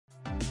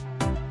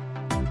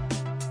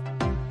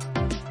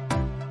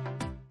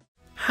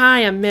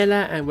Hi, I'm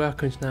Milla and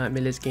welcome to another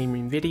Milla's Game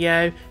Room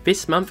video.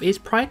 This month is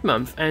Pride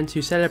Month and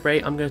to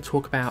celebrate I'm going to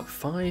talk about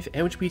 5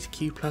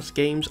 LGBTQ+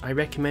 games I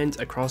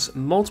recommend across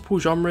multiple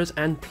genres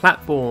and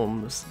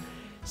platforms.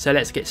 So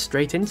let's get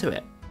straight into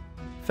it.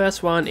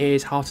 First one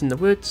is Heart in the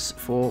Woods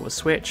for the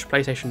Switch,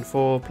 PlayStation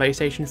 4,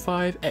 PlayStation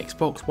 5,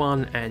 Xbox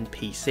One and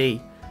PC.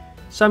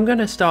 So I'm going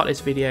to start this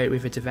video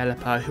with a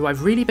developer who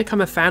I've really become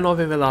a fan of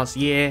over the last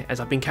year as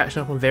I've been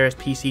catching up on various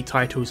PC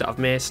titles that I've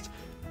missed.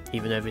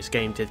 Even though this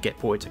game did get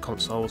ported to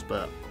consoles,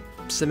 but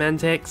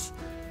semantics.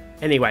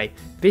 Anyway,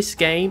 this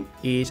game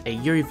is a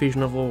Eurovision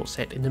novel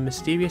set in the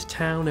mysterious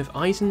town of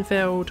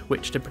Eisenfeld,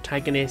 which the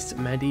protagonists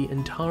Maddie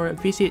and Tara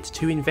visit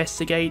to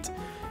investigate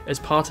as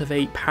part of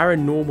a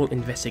paranormal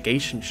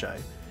investigation show.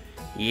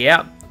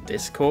 Yep,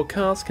 this core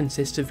cast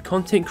consists of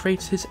content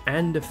creators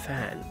and a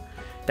fan.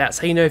 That's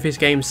how you know if this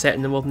game's set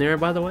in the modern era,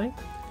 by the way.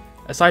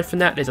 Aside from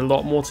that, there's a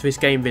lot more to this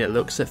game than it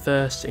looks at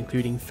first,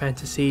 including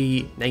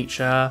fantasy,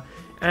 nature,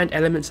 and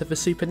elements of the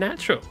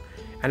supernatural.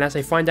 And as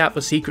they find out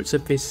the secrets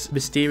of this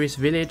mysterious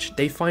village,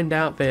 they find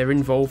out they're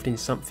involved in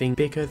something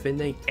bigger than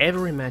they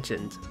ever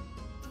imagined.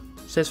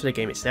 So as for the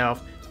game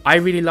itself, I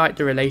really liked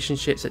the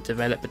relationships that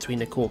developed between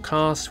the core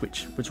cast,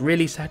 which was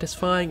really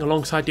satisfying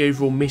alongside the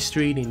overall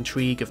mystery and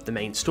intrigue of the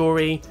main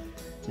story.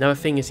 Another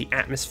thing is the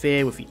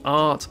atmosphere with the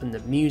art and the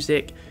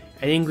music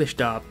and English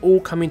dub all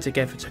coming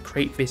together to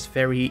create this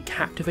very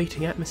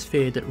captivating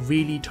atmosphere that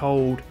really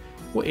told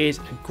what is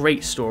a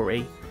great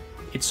story.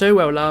 It's so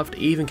well loved, it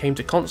even came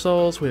to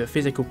consoles with a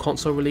physical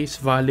console release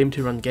via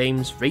limited run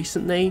games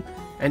recently,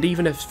 and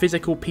even a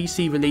physical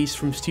PC release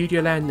from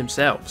Studio Land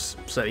themselves.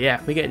 So yeah,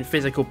 we're getting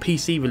physical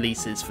PC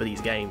releases for these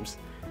games.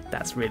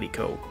 That's really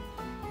cool.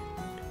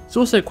 It's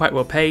also quite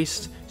well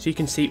paced, so you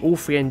can see all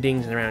 3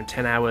 endings in around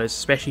 10 hours,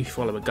 especially if you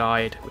follow a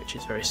guide, which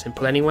is very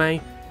simple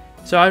anyway.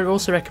 So I would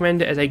also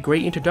recommend it as a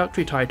great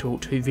introductory title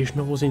to visual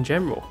novels in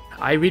general.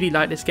 I really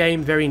like this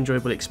game, very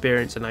enjoyable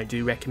experience, and I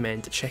do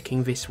recommend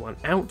checking this one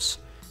out,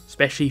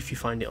 especially if you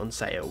find it on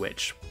sale,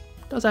 which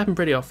does happen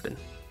pretty often.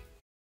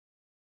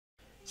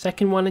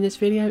 Second one in this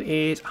video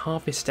is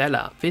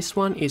Harvestella. This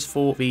one is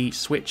for the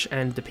Switch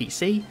and the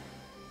PC.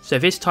 So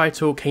this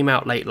title came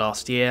out late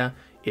last year.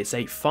 It's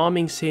a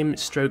farming sim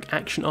stroke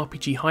action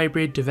RPG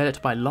hybrid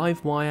developed by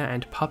Livewire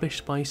and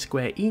published by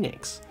Square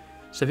Enix.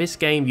 So this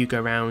game you go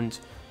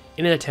around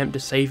in an attempt to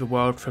save the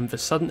world from the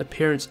sudden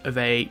appearance of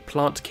a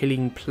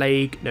plant-killing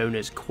plague known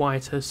as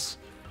Quietus,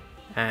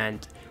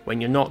 and when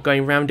you're not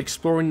going around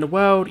exploring the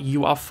world,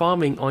 you are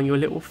farming on your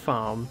little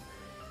farm,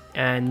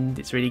 and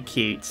it's really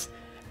cute.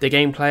 The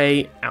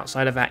gameplay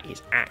outside of that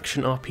is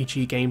action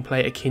RPG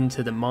gameplay akin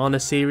to the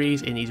Mana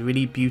series in these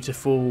really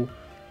beautiful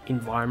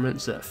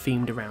environments that are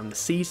themed around the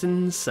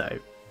seasons, so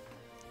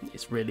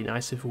it's really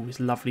nice with all this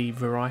lovely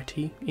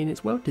variety in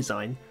its world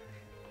design.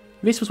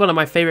 This was one of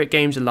my favourite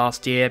games of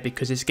last year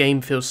because this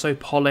game feels so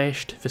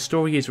polished, the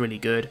story is really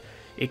good,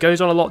 it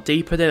goes on a lot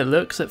deeper than it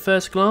looks at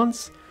first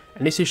glance,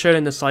 and this is shown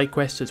in the side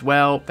quests as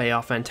well. They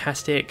are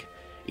fantastic,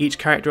 each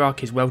character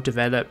arc is well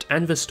developed,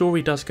 and the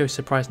story does go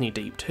surprisingly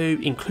deep too,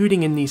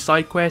 including in these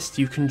side quests.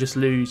 You can just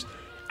lose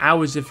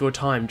hours of your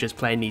time just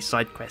playing these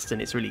side quests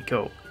and it's really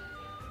cool.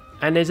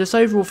 And there's this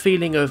overall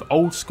feeling of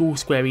old school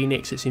Square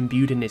Enix that's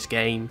imbued in this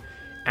game,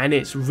 and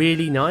it's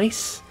really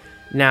nice.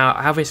 Now,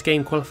 how this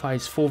game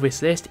qualifies for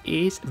this list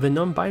is the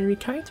non-binary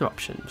character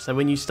option. So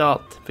when you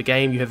start the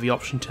game, you have the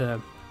option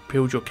to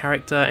build your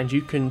character and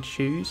you can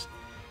choose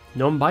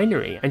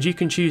non-binary, and you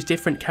can choose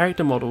different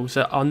character models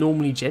that are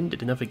normally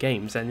gendered in other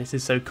games, and this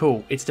is so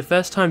cool. It's the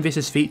first time this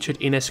is featured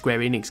in a Square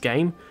Enix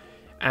game,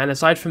 and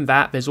aside from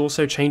that there's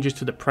also changes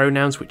to the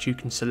pronouns which you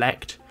can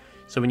select.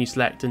 So when you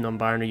select a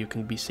non-binary, you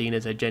can be seen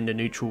as a gender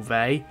neutral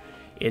they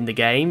in the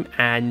game,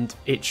 and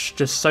it's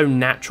just so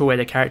natural where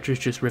the character is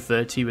just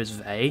referred to as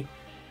they.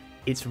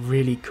 It's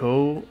really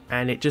cool,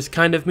 and it just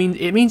kind of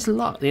means a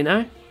lot, you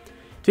know?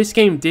 This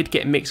game did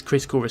get mixed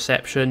critical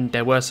reception.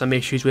 There were some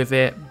issues with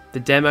it. The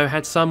demo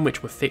had some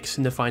which were fixed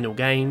in the final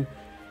game,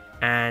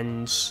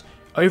 and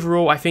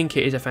overall I think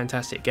it is a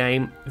fantastic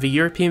game. The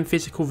European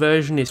physical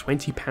version is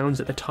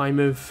 £20 at the time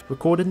of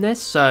recording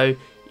this, so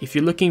if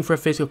you're looking for a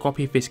physical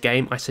copy of this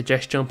game, I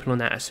suggest jumping on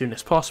that as soon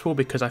as possible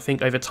because I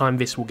think over time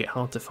this will get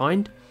hard to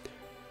find.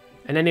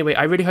 And anyway,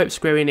 I really hope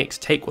Square Enix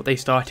take what they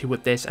started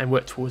with this and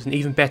work towards an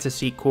even better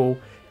sequel,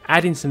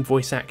 add in some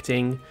voice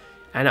acting,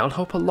 and it'll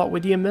help a lot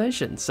with the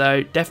immersion,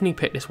 so definitely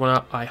pick this one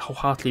up, I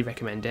wholeheartedly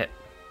recommend it.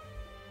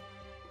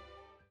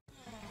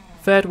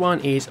 Third one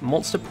is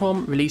Monster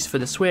Prom, released for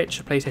the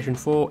Switch, PlayStation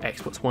 4,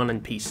 Xbox One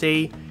and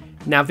PC.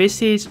 Now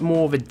this is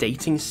more of a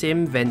dating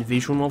sim than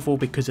visual novel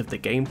because of the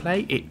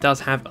gameplay. It does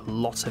have a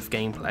lot of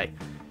gameplay.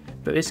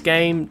 But this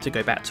game, to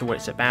go back to what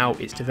it's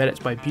about, it's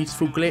developed by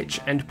Beautiful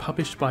Glitch and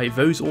published by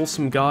Those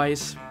Awesome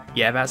Guys.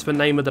 Yeah, that's the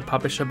name of the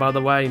publisher, by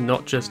the way,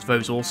 not just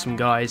Those Awesome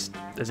Guys,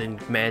 as in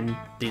men.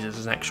 These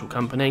are an actual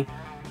company.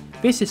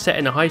 This is set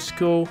in a high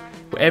school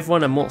where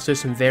everyone are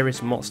monsters from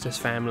various monsters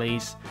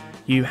families.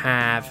 You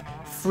have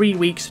 3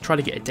 weeks to try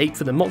to get a date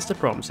for the Monster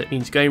Prom, so it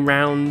means going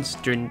round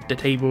during the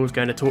tables,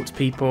 going to talk to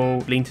people,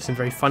 leading to some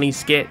very funny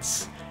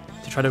skits,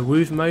 to try to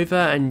woo them over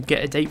and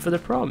get a date for the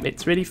prom.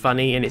 It's really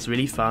funny and it's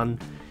really fun.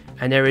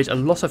 And there is a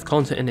lot of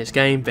content in this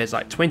game. There's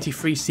like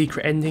 23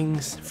 secret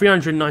endings,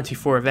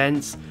 394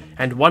 events,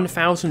 and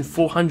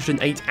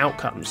 1,408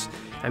 outcomes.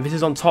 And this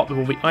is on top of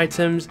all the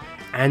items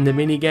and the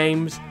mini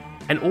games.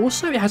 And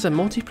also it has a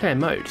multiplayer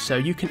mode, so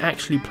you can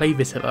actually play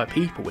this with other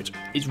people, which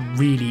is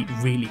really,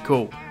 really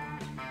cool.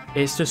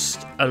 It's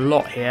just a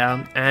lot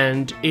here,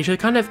 and it's a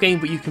kind of game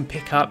that you can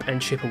pick up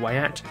and chip away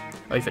at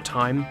over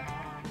time,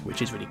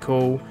 which is really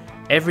cool.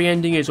 Every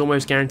ending is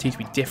almost guaranteed to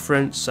be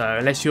different, so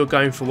unless you're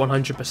going for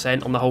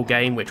 100% on the whole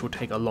game, which will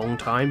take a long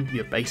time,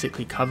 you're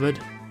basically covered.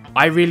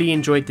 I really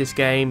enjoyed this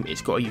game.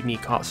 It's got a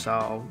unique art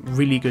style,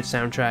 really good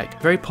soundtrack,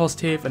 very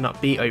positive and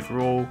upbeat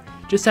overall,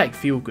 just that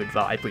feel-good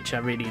vibe, which I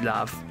really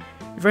love.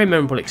 Very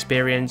memorable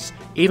experience.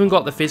 Even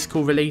got the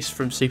physical release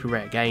from Super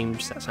Rare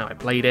Games. That's how I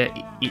played it.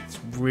 It's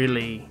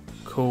really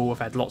cool. I've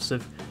had lots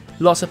of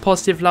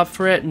positive love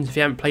for it, and if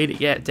you haven't played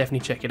it yet,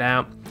 definitely check it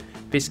out.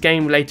 This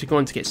game will later go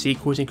on to get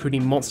sequels,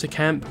 including Monster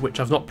Camp, which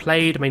I've not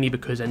played, mainly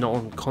because they're not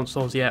on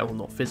consoles yet, or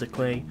not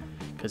physically,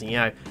 because, you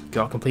know, you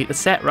gotta complete the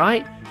set,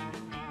 right?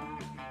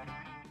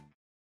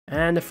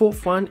 And the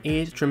fourth one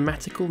is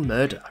Dramatical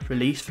Murder,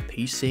 released for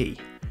PC.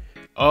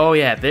 Oh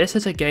yeah, this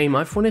is a game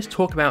I've wanted to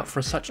talk about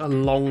for such a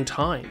long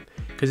time,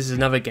 because this is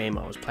another game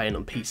I was playing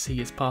on PC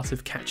as part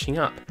of catching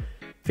up.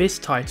 This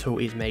title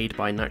is made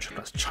by Nitro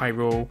Plus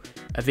Chiral.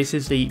 This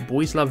is the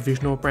Boys Love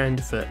visual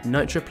brand for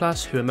Nitro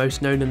Plus, who are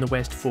most known in the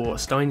West for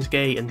Steins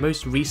Gate and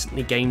most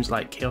recently games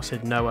like Chaos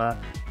Head Noah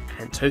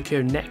and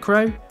Tokyo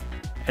Necro,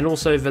 and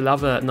also the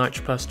other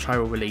Nitro Plus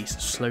Chiral release,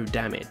 Slow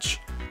Damage.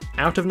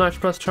 Out of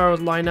Nitro Plus Chiral's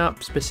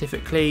lineup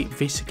specifically,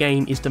 this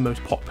game is the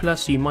most popular,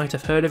 so you might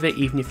have heard of it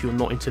even if you're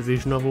not into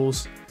visual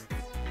novels.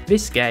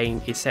 This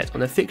game is set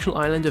on the fictional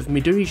island of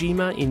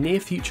Midorijima in near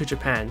future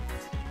Japan,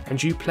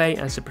 and you play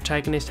as the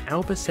protagonist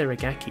Alba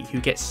Seragaki, who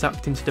gets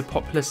sucked into the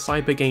popular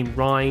cyber game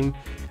Rime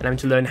and having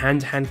to learn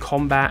hand-to-hand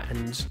combat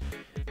and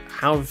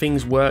how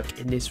things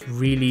work in this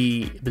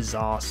really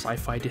bizarre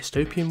sci-fi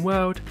dystopian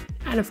world,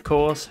 and of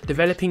course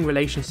developing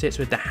relationships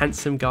with the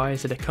handsome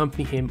guys that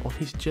accompany him on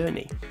his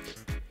journey.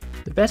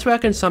 The best way I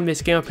can sum this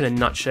game up in a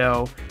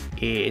nutshell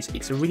is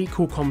it's a really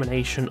cool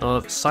combination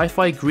of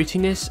sci-fi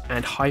grittiness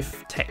and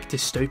high-tech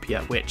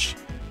dystopia, which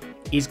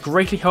is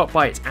greatly helped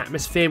by its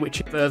atmosphere,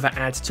 which further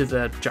adds to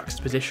the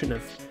juxtaposition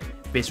of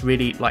this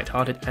really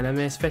light-hearted anime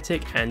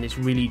aesthetic and this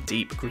really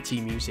deep, gritty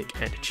music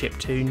and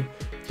chiptune.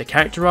 The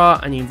character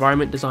art and the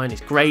environment design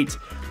is great,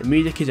 the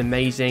music is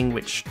amazing,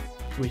 which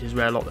is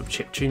where a lot of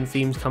chiptune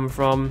themes come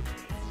from,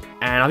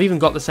 and I've even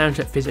got the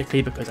soundtrack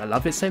physically because I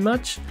love it so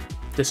much.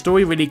 The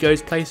story really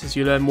goes places.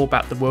 You learn more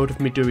about the world of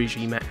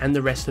Midorijima and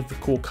the rest of the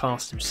core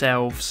cast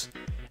themselves,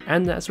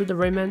 and that's with the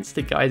romance.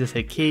 The guys are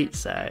so cute,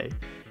 so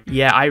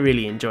yeah, I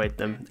really enjoyed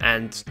them,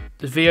 and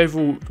the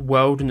overall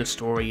world and the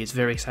story is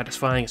very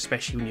satisfying,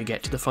 especially when you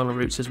get to the final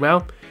routes as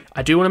well.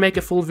 I do want to make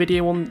a full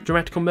video on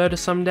Dramatical Murder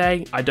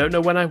someday. I don't know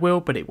when I will,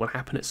 but it will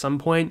happen at some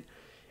point.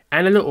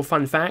 And a little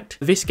fun fact,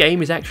 this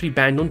game is actually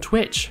banned on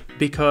Twitch,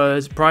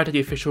 because prior to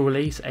the official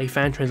release, a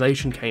fan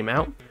translation came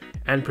out,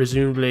 and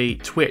presumably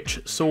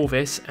Twitch saw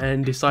this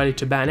and decided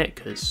to ban it,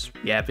 because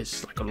yeah, this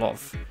is like a lot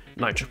of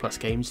Nitro Plus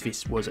games,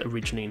 this was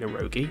originally an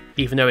eroge,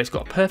 even though it's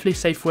got a perfectly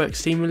safe work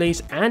Steam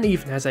release and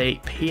even has a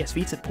PS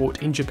Vita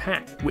port in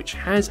Japan, which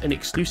has an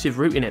exclusive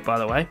route in it, by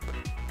the way.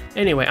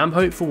 Anyway, I'm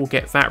hopeful we'll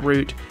get that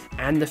route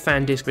and the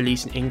fan disc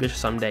release in English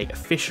someday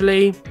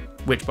officially,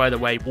 which by the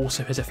way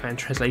also has a fan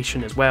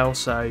translation as well,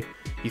 so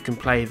you can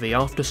play the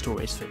after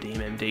stories for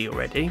DMMD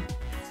already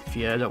if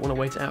you don't want to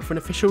wait it out for an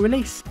official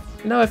release.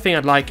 Another thing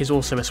I'd like is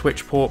also a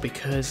Switch port,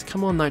 because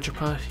come on Nitro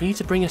Plus, you need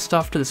to bring your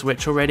stuff to the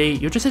Switch already.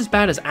 You're just as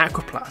bad as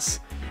Aqua Plus,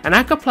 and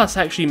Aqua Plus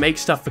actually makes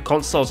stuff for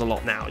consoles a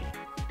lot now.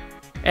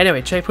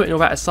 Anyway, putting all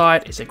that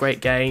aside, it's a great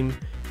game.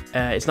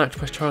 It's Nitro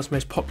Plus Chiral's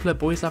most popular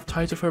Boys Love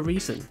title for a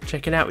reason.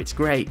 Check it out, it's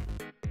great.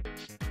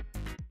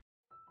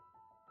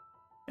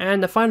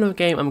 And the final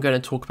game I'm going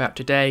to talk about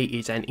today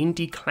is an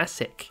indie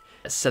classic,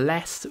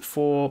 Celeste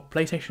for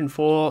PlayStation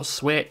 4,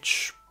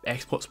 Switch,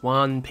 Xbox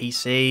One,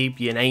 PC,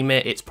 you name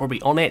it, it's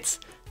probably on it.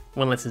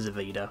 Unless there's a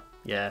Vita.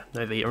 Yeah,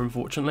 no Vita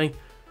unfortunately.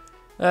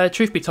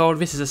 Truth be told,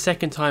 this is the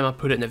second time I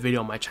put it in a video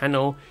on my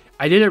channel.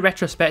 I did a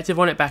retrospective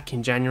on it back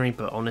in January,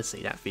 but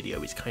honestly that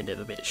video is kind of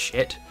a bit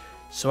shit,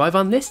 so I've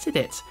unlisted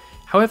it.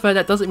 However,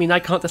 that doesn't mean I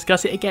can't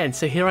discuss it again,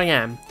 so here I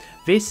am.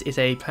 This is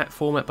a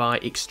platformer by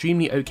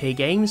Extremely OK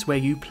Games, where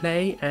you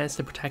play as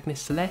the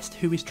protagonist Celeste,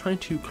 who is trying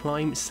to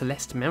climb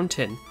Celeste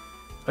Mountain.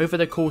 Over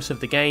the course of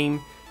the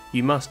game,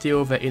 you must deal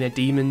with the inner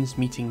demons,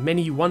 meeting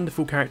many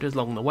wonderful characters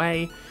along the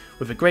way,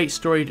 with a great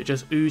story that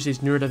just oozes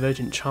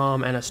neurodivergent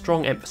charm and a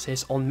strong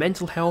emphasis on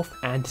mental health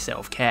and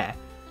self-care.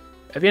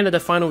 At the end of the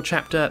final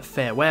chapter,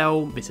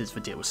 Farewell, this is the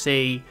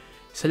DLC,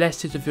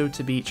 Celeste is revealed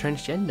to be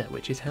transgender,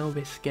 which is how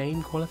this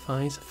game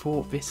qualifies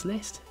for this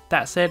list.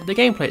 That said, the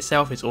gameplay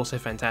itself is also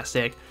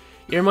fantastic.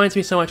 It reminds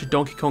me so much of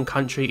Donkey Kong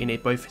Country in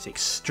both its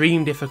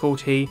extreme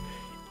difficulty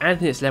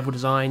and in its level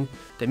design.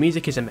 The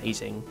music is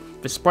amazing.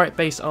 The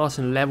sprite-based art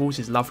and levels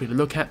is lovely to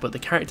look at, but the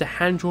character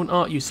hand-drawn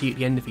art you see at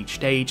the end of each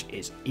stage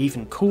is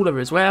even cooler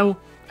as well.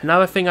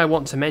 Another thing I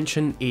want to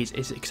mention is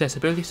its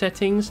accessibility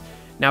settings.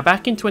 Now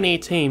back in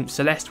 2018,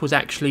 Celeste was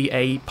actually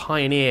a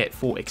pioneer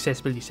for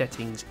accessibility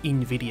settings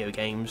in video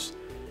games,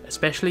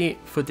 especially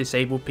for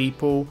disabled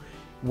people,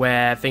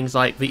 where things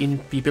like the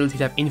ability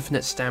to have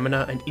infinite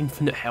stamina and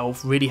infinite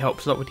health really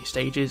helps a lot with these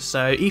stages.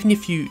 So even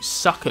if you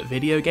suck at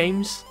video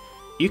games,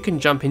 you can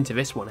jump into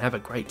this one and have a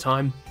great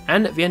time.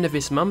 And at the end of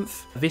this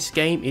month, this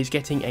game is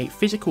getting a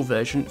physical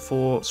version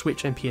for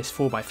Switch and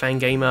PS4 by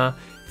Fangamer,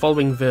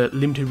 following the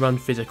limited run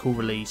physical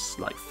release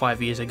like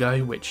 5 years ago,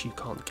 which you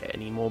can't get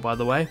anymore by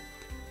the way.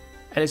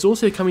 And it's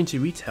also coming to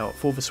retail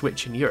for the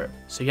Switch in Europe,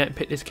 so you haven't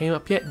picked this game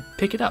up yet,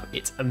 pick it up,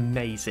 it's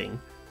amazing.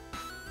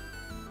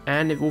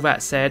 And with all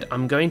that said,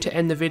 I'm going to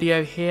end the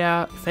video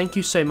here. Thank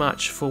you so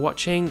much for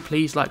watching.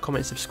 Please like,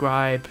 comment,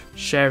 subscribe,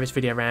 share this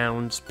video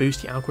around,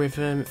 boost the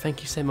algorithm.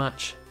 Thank you so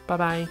much. Bye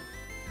bye.